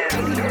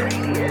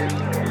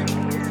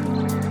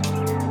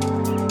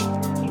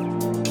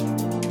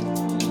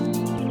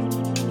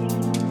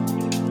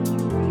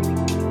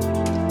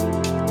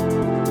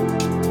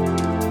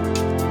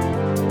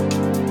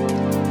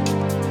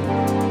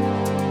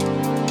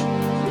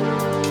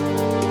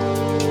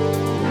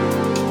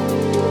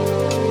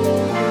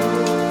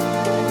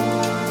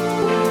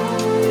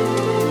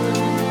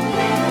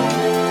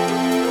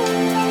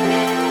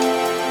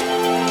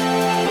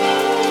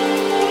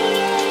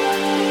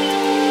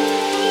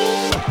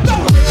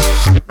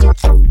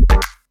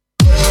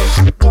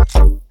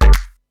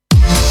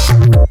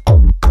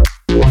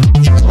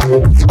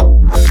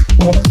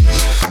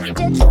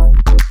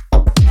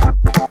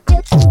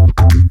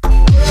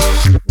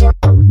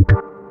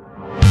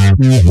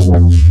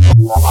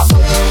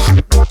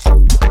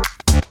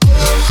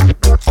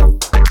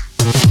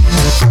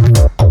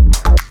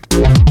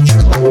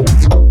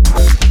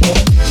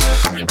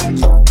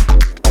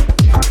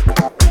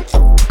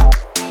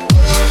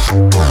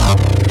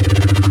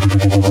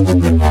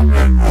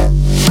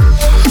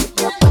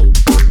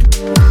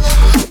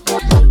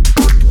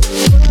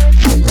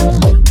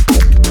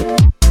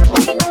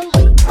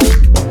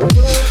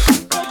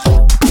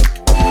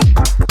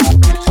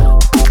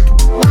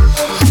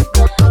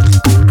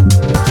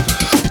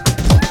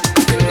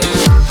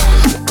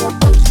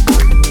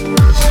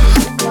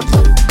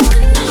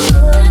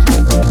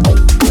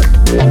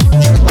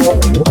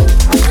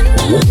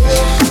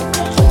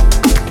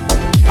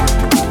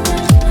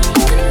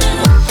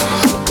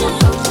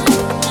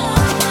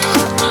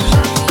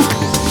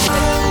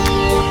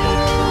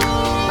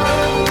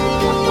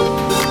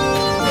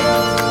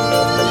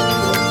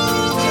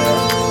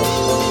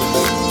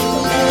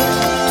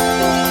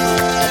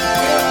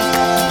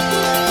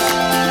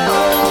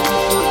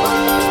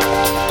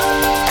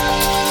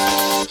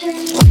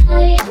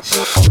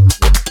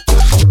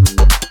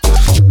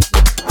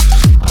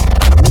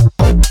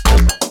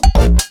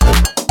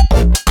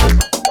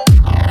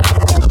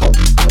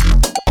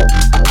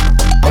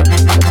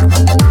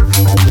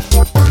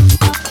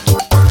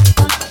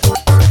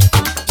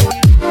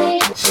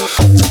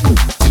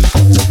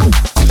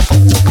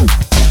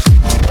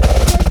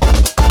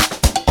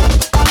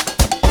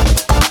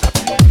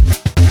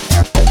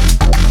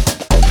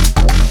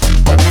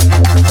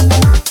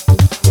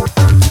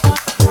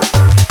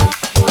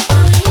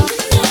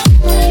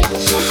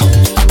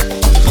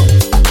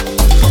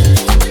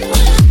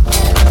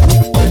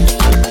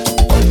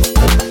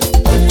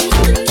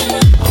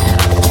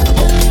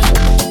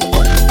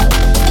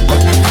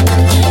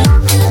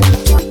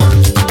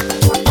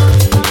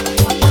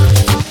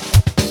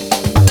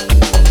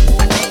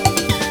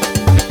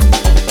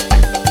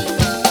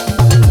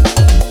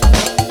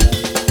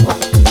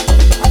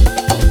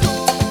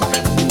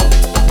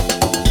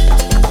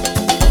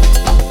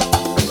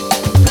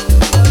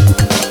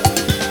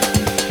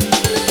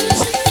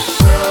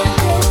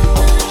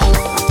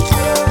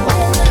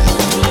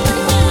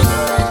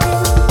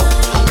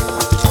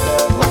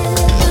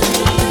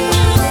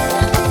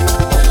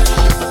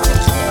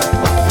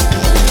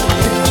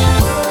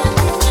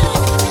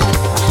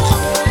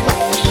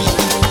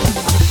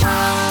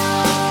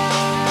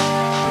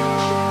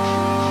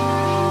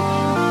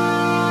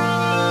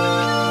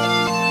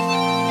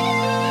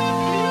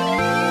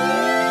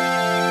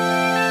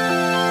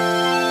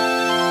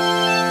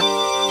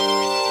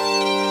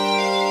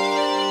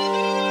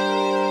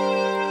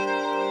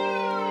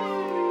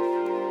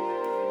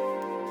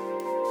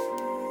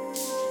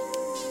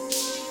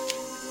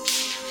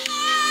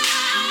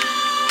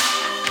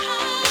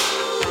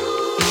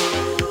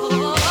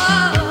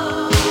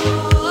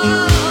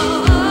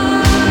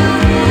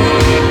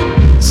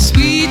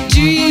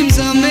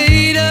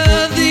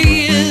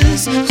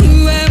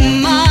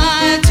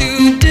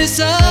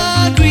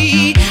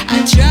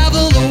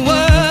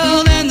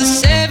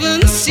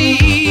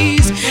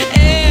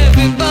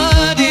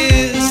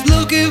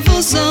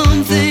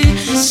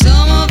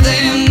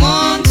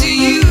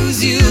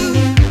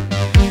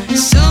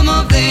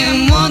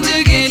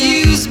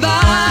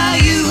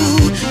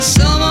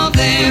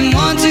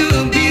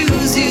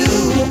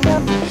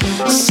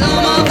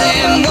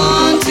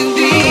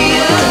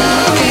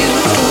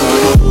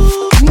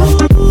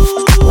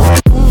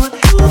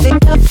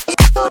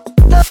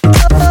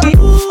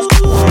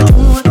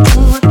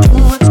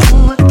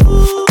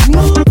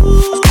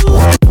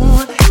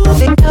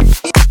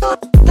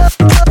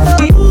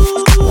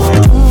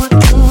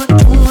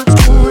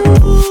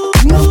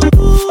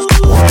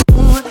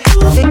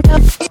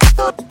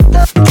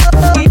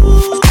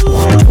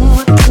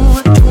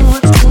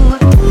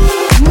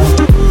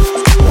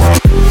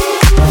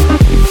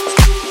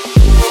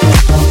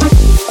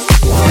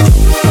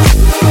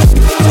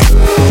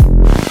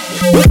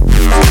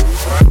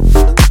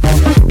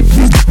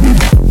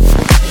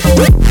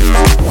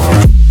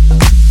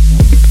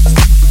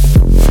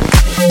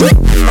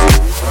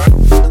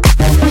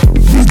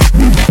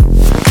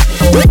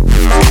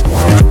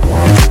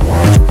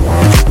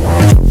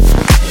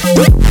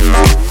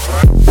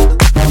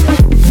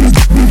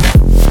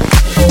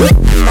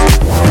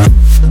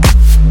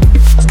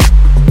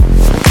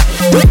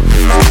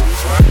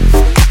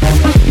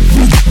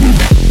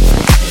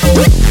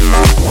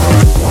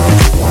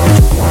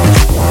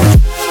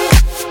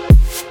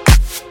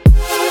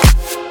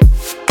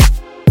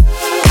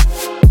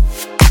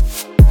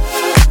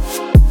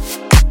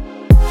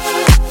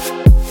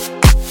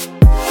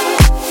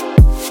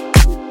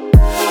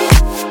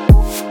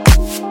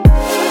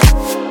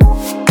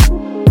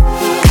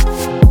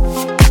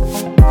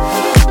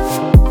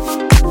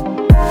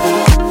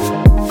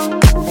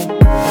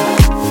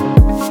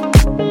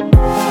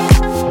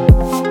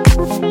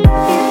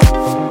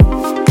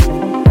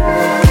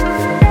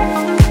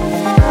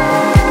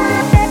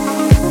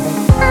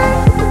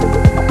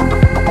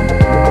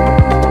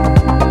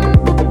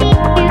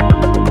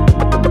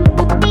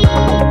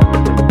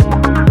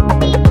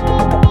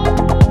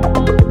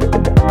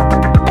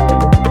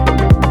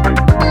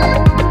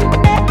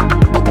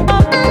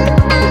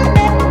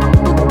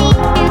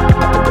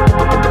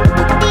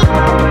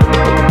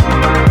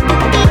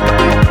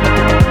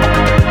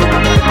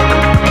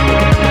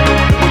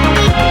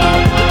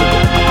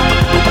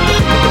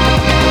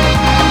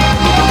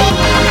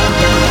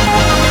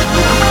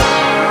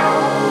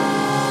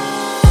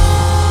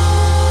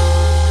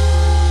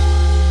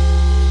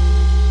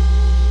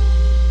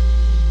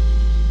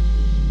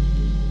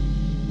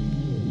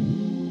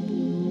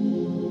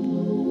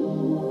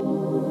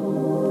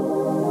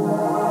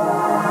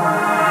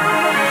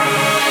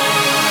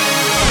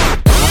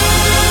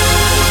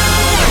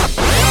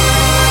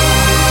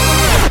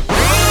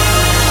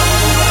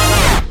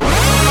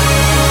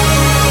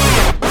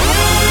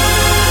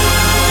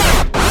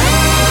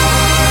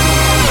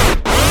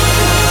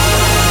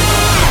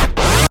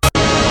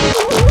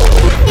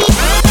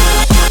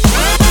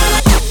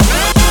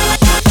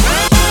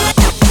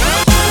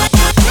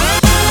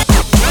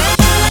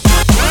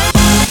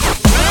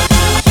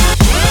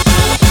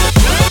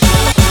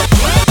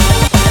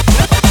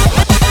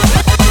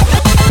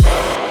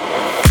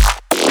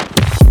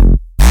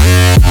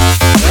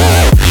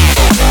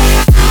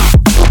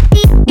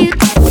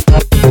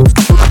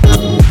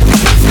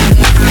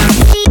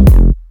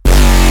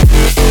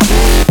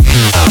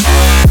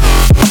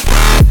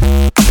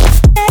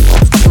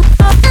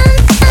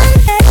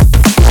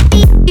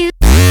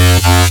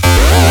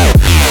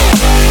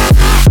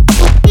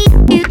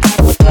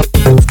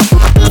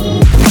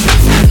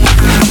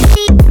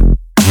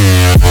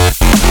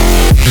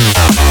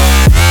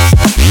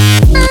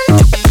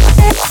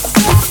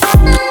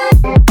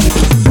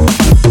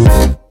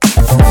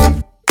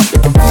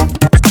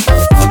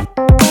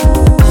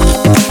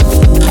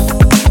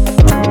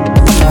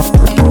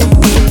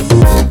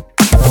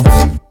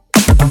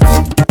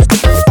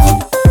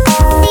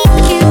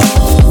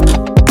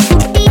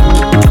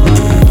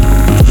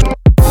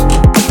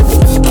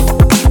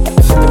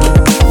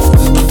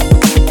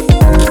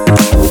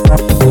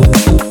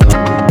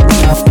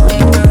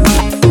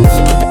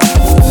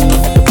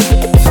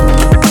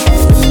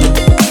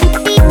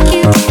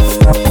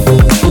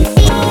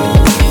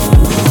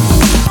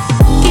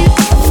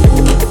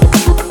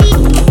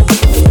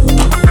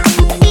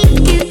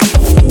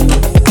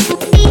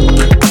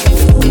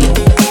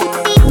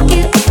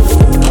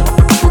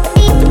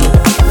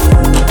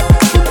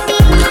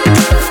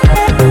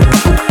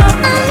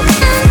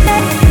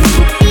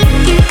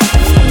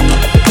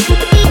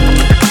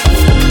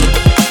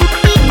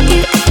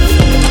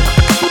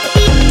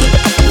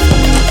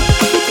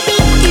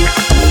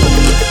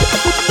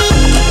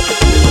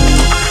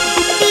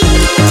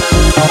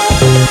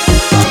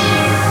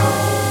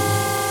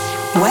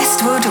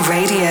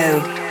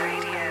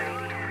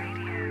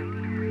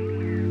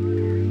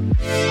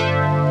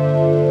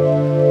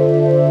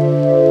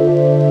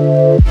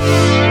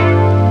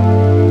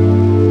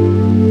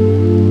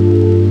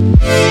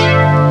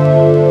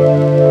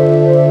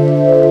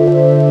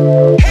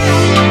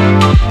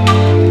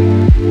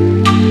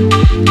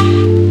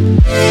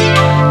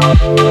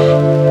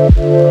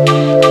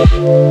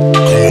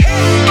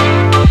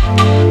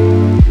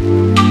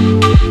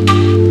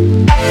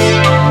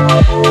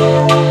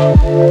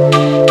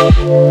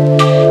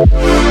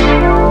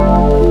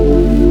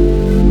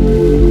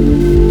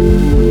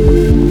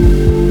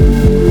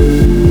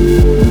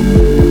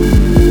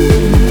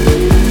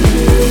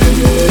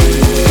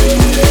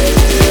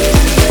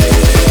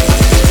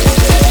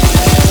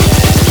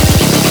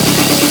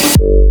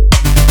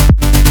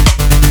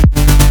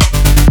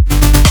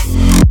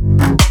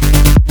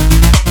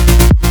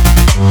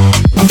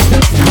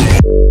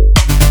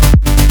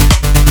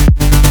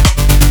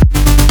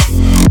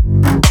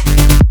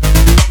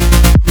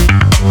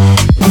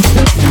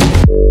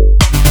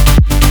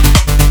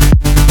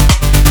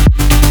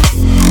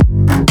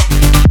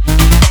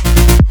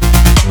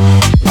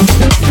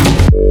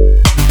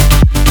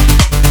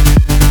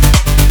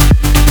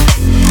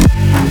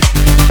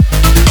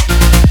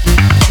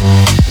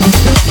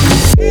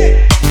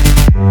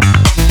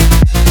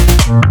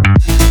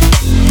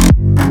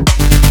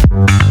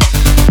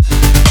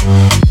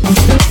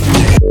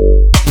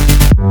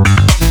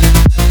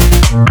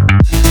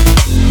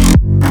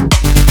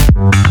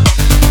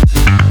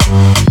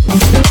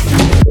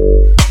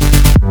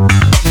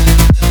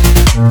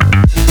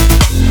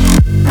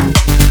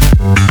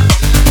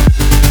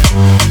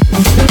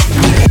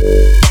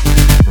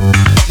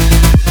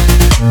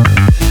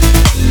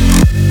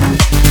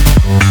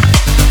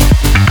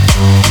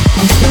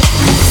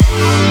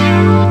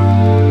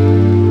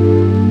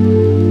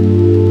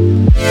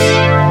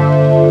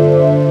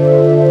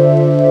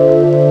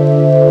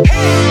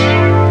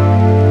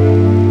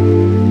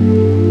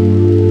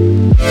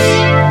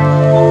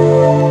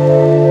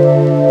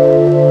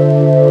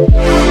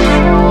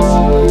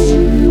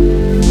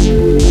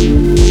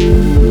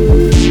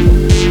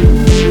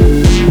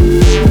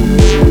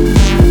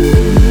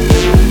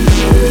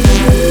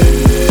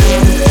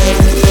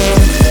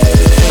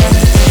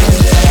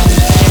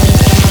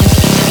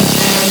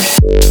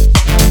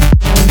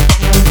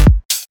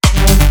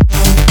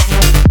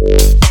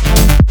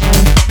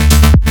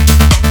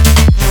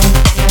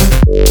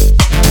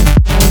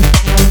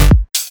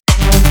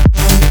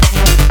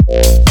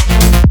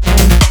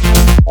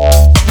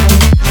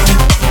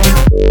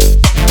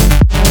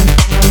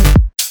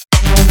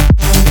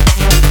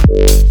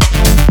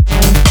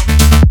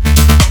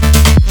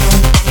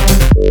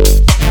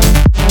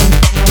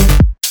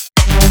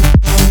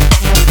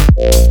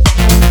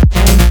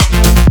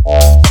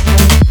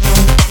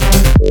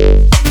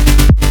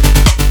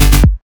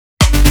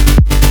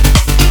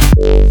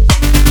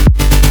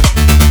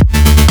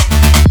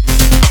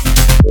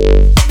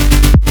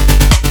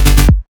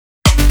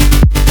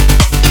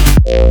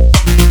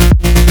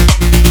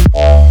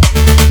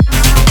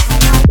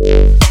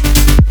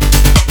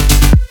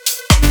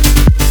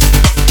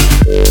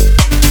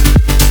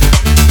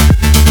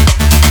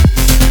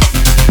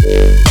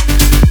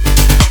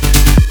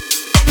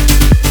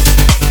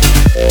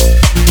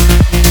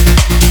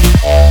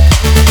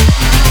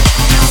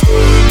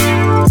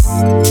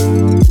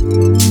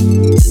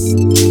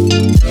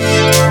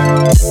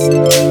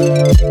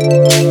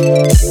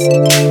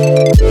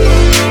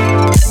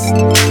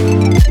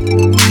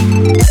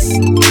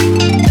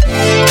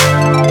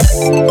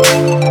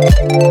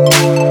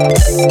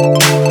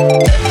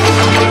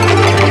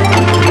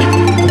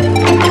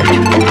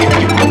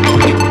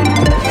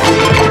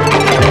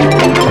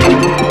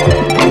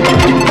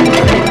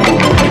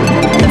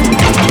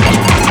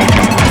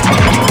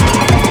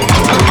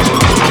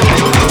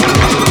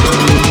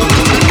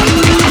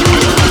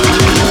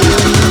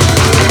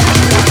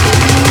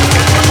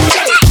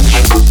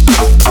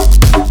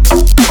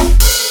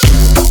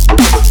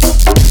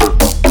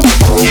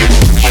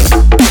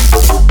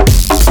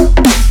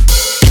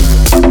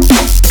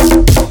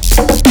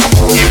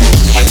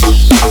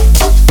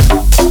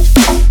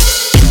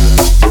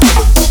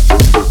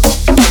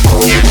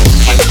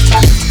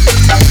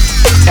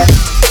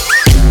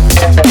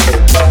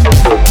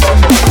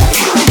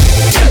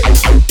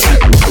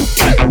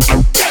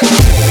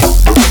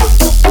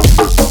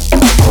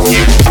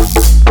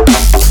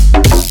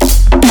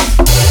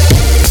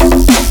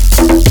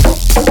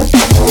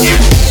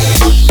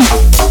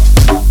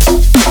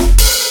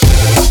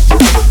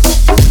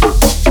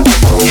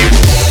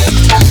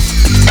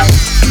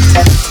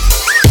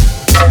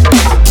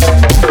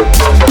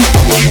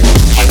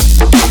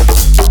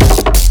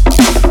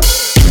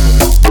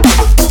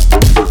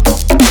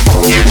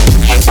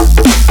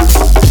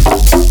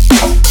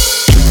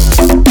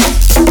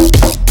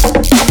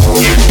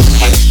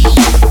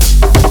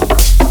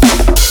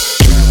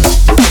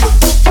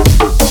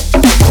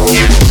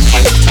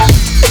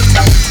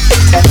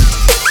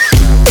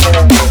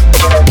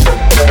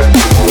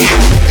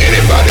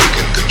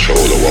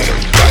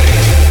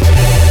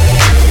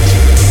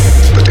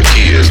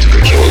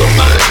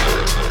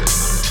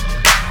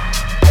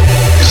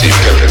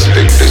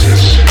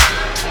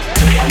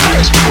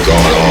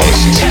 going on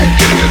since the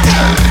beginning of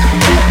time.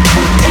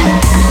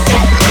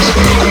 It's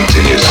gonna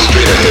continue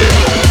straight ahead.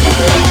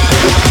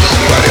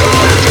 Somebody out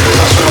there figure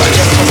out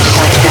somebody.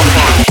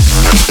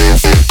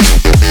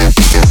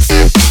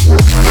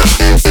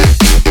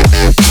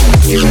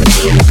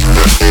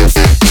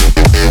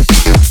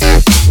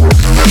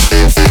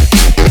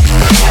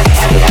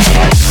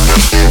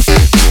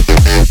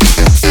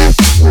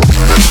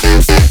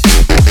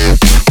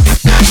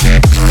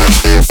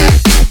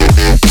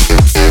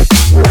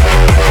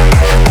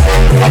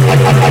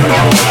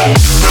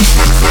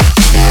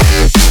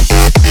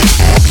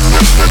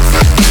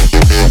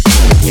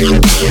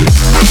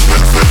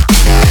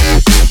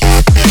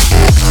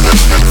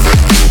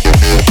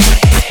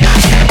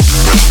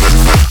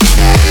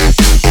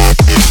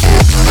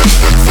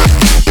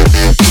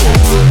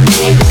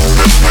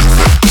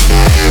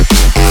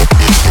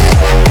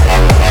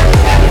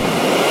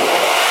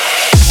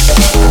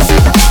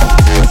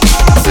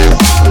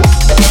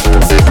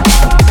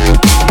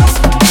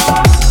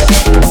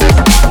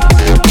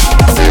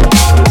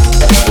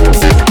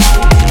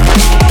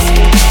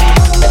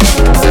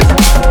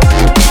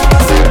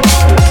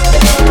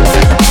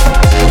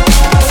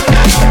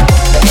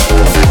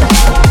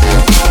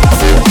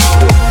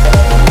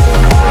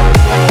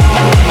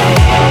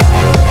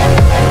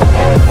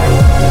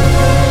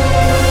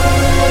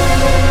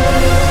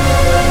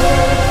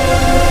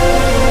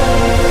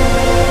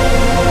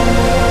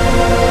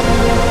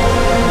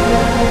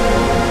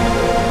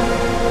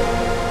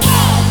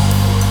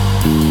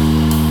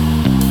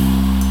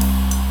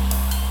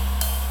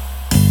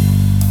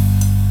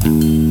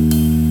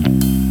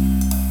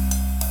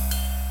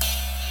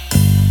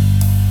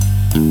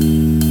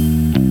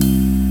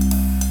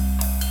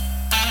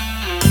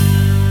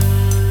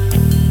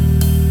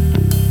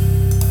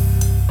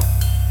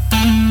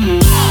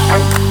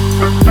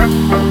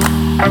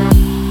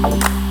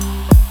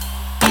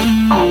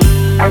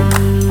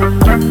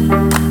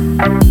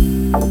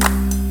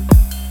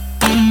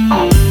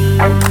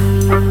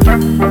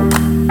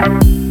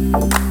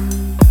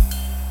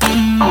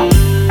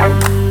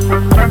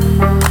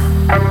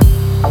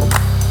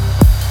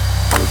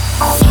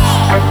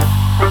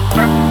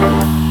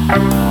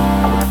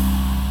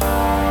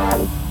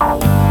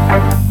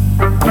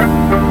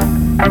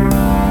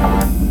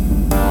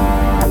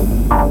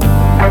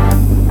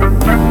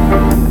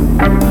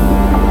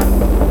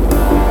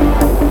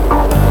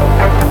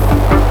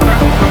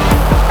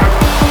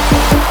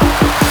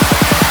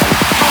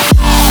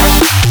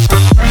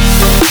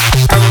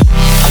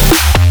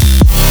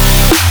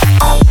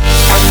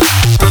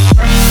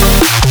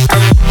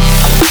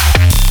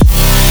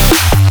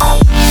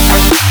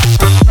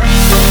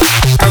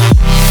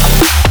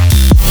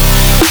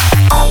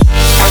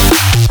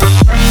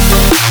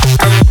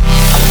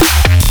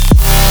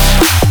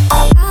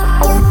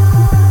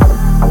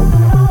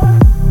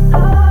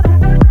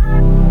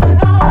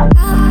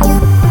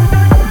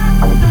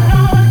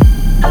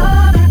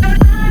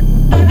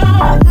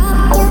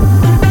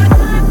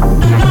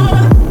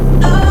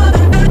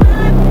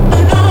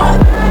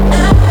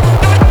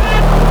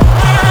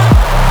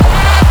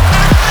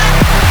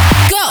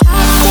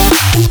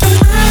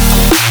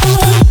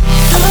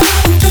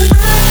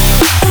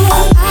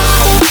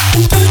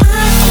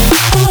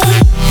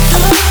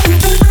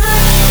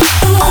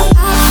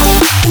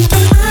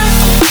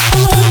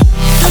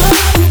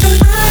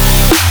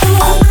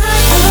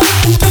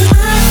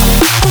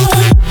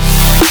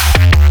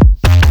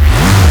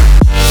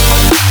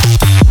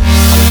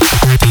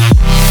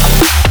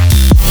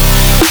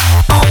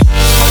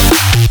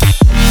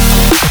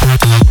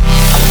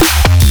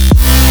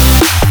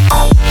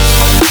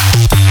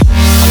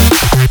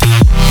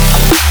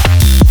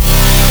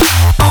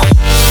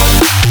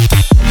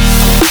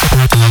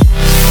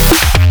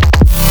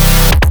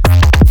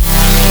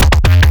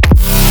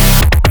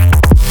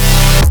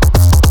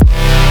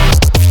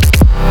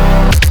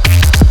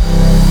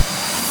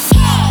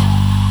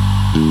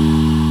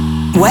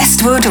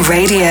 Westwood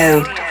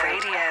Radio.